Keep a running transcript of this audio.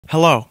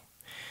Hello,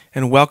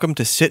 and welcome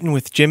to Sittin'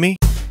 with Jimi.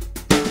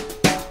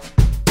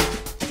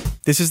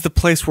 This is the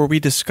place where we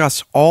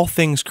discuss all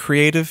things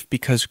creative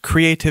because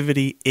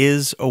creativity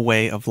is a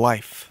way of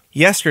life.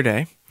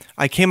 Yesterday,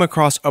 I came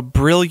across a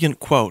brilliant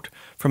quote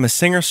from a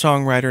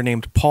singer-songwriter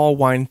named Paul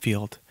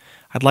Weinfield.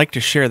 I'd like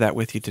to share that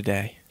with you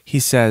today.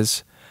 He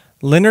says,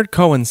 Leonard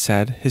Cohen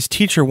said his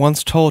teacher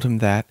once told him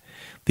that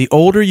the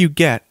older you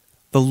get,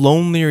 the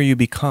lonelier you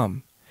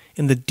become,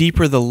 and the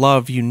deeper the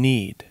love you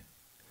need.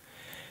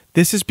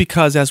 This is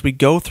because as we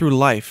go through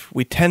life,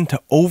 we tend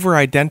to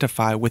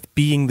over-identify with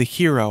being the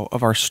hero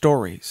of our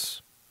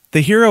stories.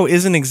 The hero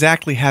isn't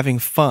exactly having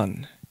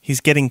fun.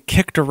 He's getting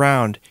kicked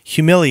around,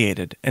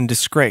 humiliated, and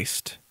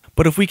disgraced.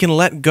 But if we can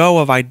let go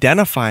of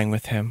identifying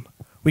with him,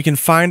 we can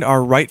find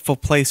our rightful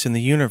place in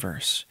the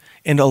universe,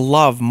 and a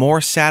love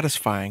more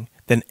satisfying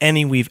than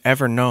any we've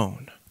ever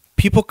known.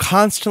 People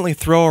constantly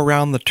throw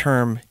around the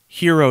term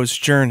hero's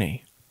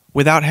journey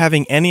without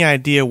having any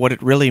idea what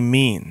it really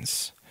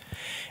means.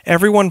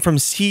 Everyone from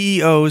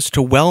CEOs to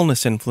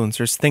wellness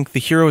influencers think the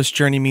hero's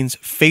journey means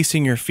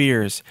facing your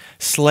fears,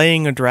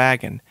 slaying a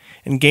dragon,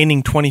 and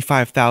gaining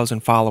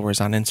 25,000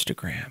 followers on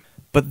Instagram.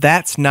 But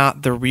that's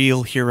not the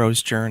real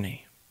hero's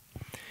journey.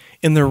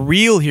 In the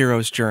real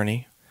hero's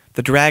journey,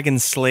 the dragon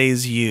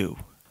slays you.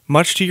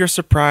 Much to your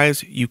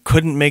surprise, you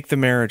couldn't make the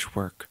marriage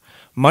work.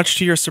 Much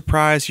to your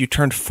surprise, you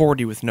turned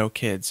 40 with no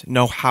kids,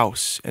 no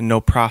house, and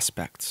no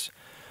prospects.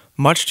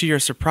 Much to your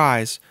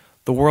surprise,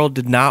 the world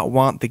did not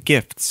want the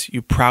gifts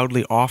you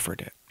proudly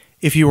offered it.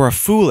 If you are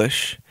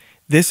foolish,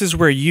 this is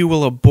where you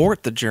will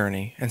abort the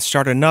journey and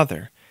start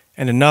another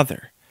and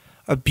another,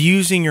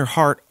 abusing your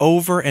heart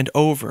over and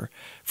over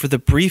for the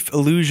brief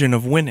illusion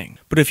of winning.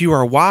 But if you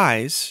are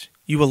wise,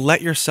 you will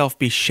let yourself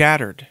be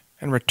shattered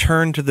and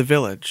return to the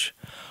village,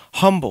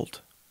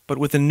 humbled, but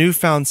with a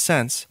newfound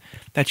sense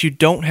that you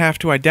don't have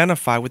to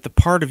identify with the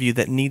part of you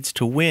that needs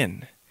to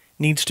win,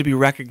 needs to be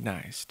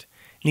recognized,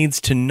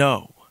 needs to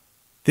know.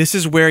 This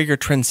is where your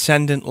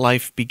transcendent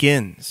life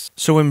begins.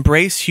 So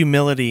embrace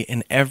humility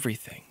in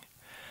everything.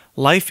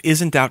 Life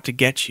isn't out to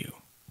get you,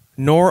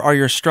 nor are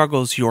your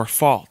struggles your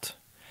fault.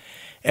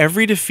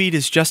 Every defeat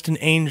is just an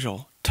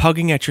angel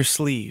tugging at your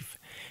sleeve,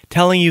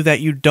 telling you that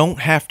you don't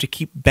have to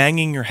keep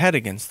banging your head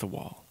against the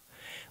wall.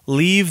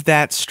 Leave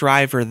that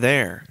striver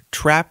there,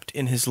 trapped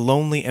in his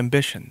lonely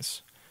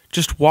ambitions.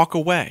 Just walk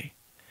away,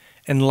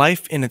 and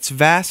life in its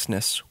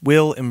vastness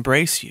will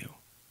embrace you.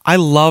 I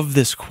love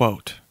this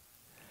quote.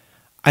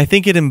 I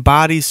think it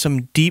embodies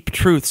some deep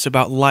truths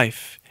about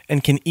life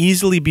and can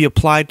easily be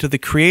applied to the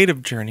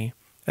creative journey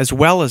as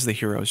well as the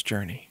hero's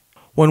journey.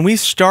 When we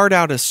start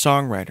out as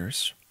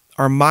songwriters,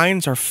 our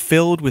minds are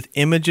filled with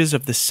images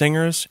of the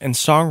singers and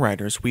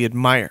songwriters we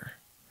admire.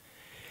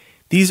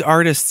 These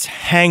artists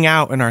hang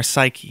out in our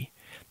psyche,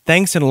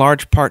 thanks in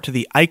large part to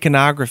the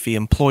iconography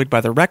employed by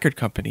the record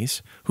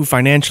companies who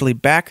financially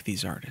back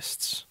these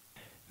artists.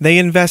 They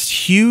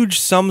invest huge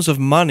sums of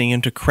money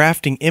into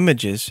crafting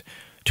images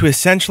to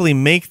essentially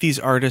make these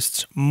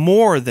artists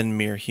more than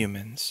mere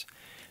humans.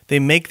 They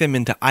make them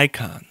into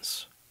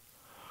icons.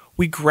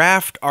 We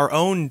graft our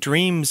own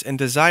dreams and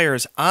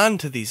desires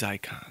onto these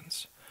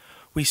icons.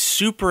 We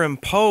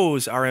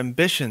superimpose our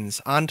ambitions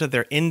onto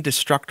their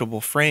indestructible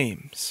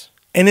frames.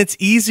 And it's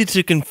easy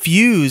to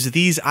confuse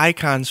these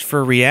icons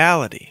for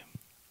reality.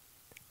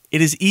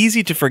 It is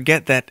easy to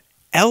forget that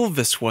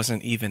Elvis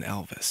wasn't even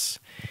Elvis.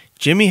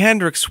 Jimi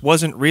Hendrix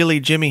wasn't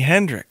really Jimi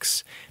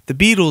Hendrix. The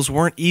Beatles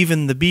weren't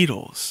even the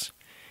Beatles.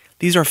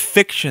 These are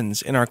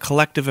fictions in our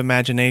collective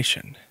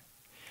imagination.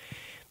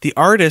 The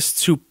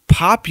artists who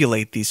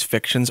populate these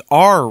fictions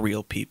are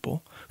real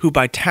people who,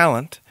 by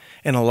talent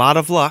and a lot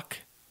of luck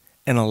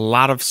and a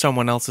lot of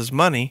someone else's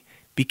money,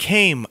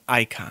 became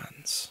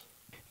icons.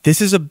 This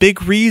is a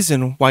big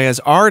reason why as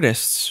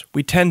artists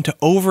we tend to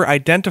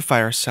over-identify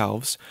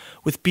ourselves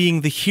with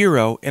being the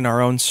hero in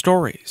our own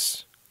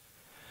stories.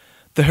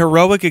 The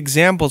heroic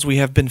examples we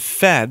have been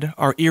fed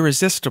are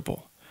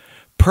irresistible,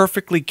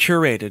 perfectly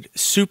curated,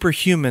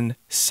 superhuman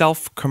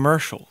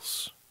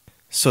self-commercials.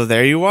 So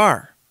there you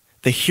are,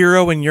 the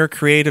hero in your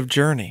creative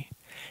journey.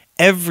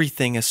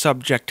 Everything is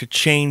subject to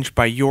change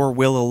by your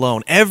will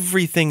alone.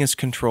 Everything is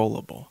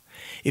controllable.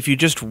 If you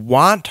just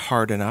want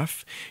hard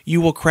enough,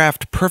 you will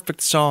craft perfect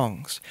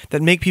songs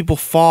that make people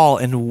fall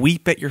and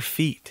weep at your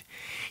feet.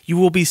 You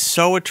will be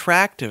so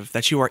attractive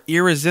that you are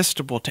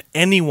irresistible to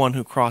anyone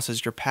who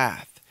crosses your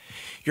path.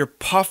 Your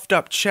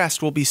puffed-up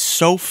chest will be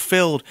so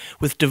filled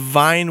with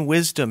divine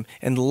wisdom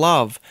and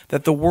love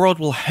that the world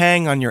will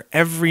hang on your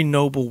every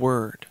noble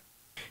word.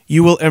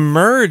 You will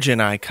emerge an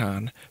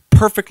icon,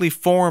 perfectly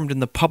formed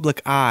in the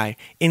public eye,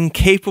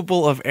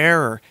 incapable of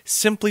error,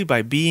 simply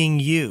by being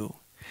you.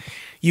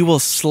 You will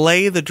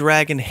slay the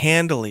dragon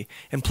handily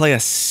and play a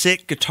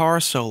sick guitar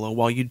solo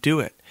while you do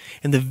it,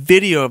 and the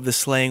video of the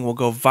slaying will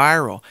go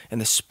viral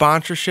and the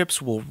sponsorships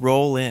will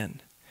roll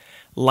in.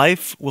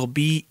 Life will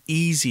be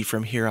easy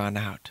from here on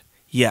out.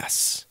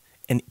 Yes,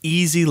 an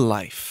easy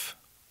life.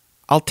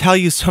 I'll tell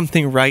you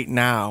something right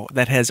now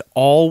that has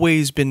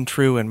always been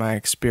true in my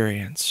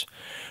experience.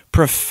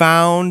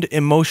 Profound,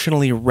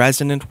 emotionally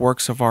resonant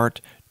works of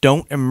art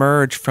don't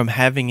emerge from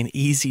having an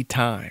easy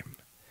time.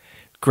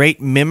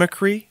 Great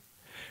mimicry,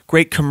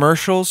 great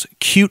commercials,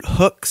 cute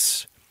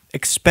hooks,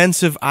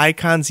 expensive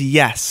icons,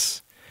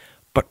 yes,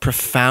 but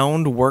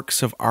profound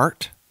works of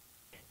art?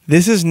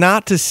 This is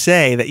not to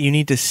say that you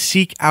need to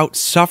seek out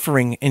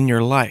suffering in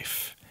your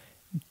life.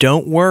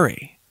 Don't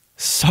worry,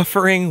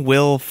 suffering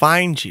will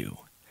find you.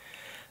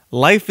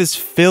 Life is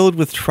filled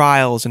with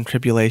trials and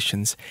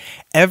tribulations.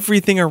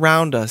 Everything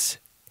around us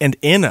and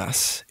in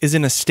us is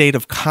in a state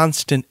of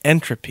constant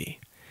entropy.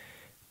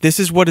 This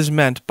is what is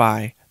meant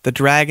by the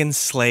dragon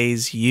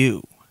slays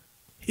you.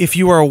 If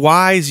you are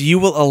wise, you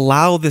will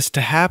allow this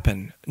to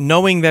happen,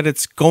 knowing that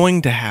it's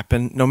going to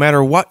happen no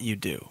matter what you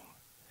do.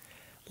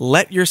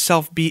 Let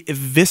yourself be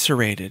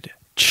eviscerated,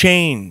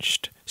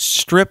 changed,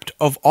 stripped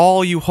of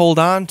all you hold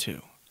on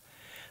to.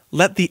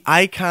 Let the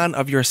icon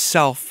of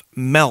yourself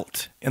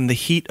melt in the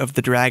heat of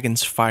the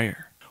dragon's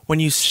fire.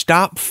 When you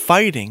stop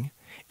fighting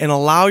and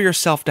allow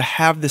yourself to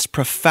have this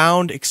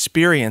profound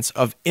experience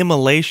of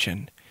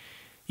immolation,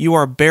 you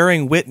are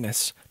bearing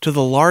witness to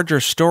the larger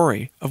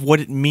story of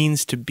what it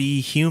means to be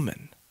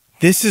human.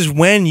 This is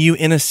when you,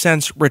 in a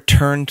sense,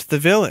 return to the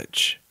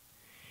village.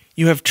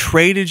 You have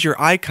traded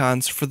your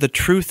icons for the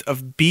truth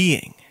of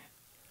being,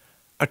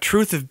 a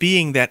truth of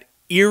being that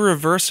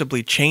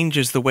irreversibly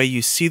changes the way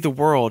you see the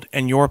world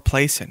and your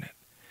place in it.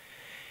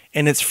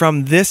 And it's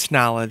from this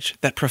knowledge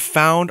that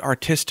profound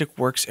artistic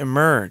works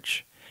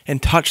emerge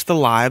and touch the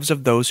lives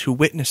of those who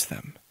witness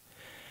them.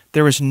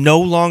 There is no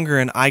longer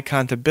an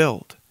icon to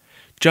build,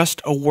 just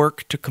a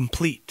work to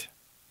complete,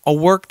 a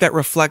work that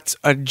reflects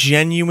a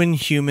genuine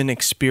human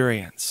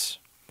experience,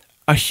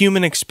 a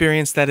human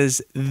experience that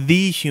is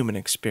the human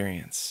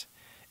experience,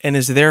 and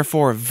is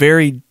therefore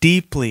very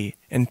deeply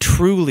and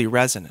truly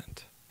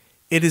resonant.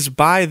 It is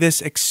by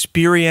this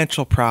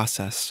experiential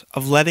process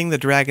of letting the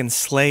dragon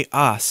slay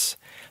us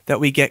that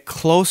we get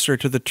closer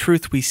to the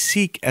truth we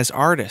seek as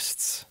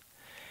artists.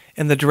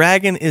 And the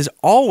dragon is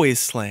always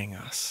slaying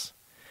us.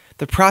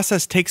 The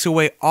process takes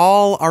away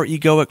all our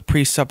egoic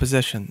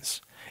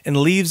presuppositions and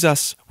leaves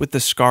us with the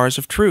scars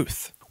of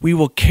truth. We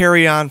will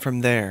carry on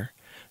from there,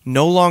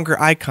 no longer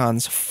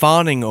icons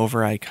fawning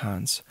over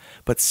icons,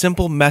 but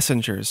simple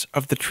messengers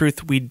of the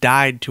truth we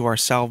died to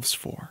ourselves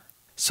for.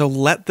 So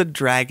let the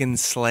dragon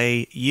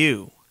slay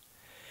you.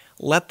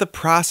 Let the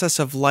process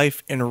of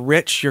life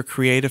enrich your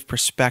creative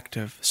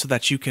perspective so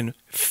that you can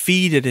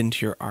feed it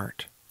into your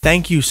art.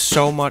 Thank you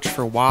so much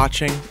for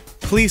watching.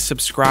 Please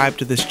subscribe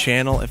to this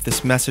channel if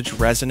this message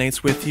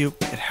resonates with you.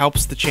 It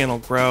helps the channel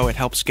grow. It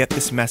helps get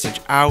this message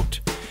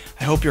out.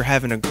 I hope you're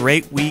having a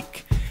great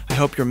week. I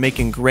hope you're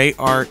making great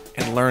art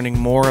and learning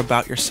more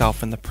about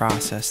yourself in the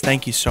process.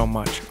 Thank you so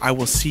much. I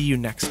will see you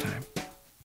next time.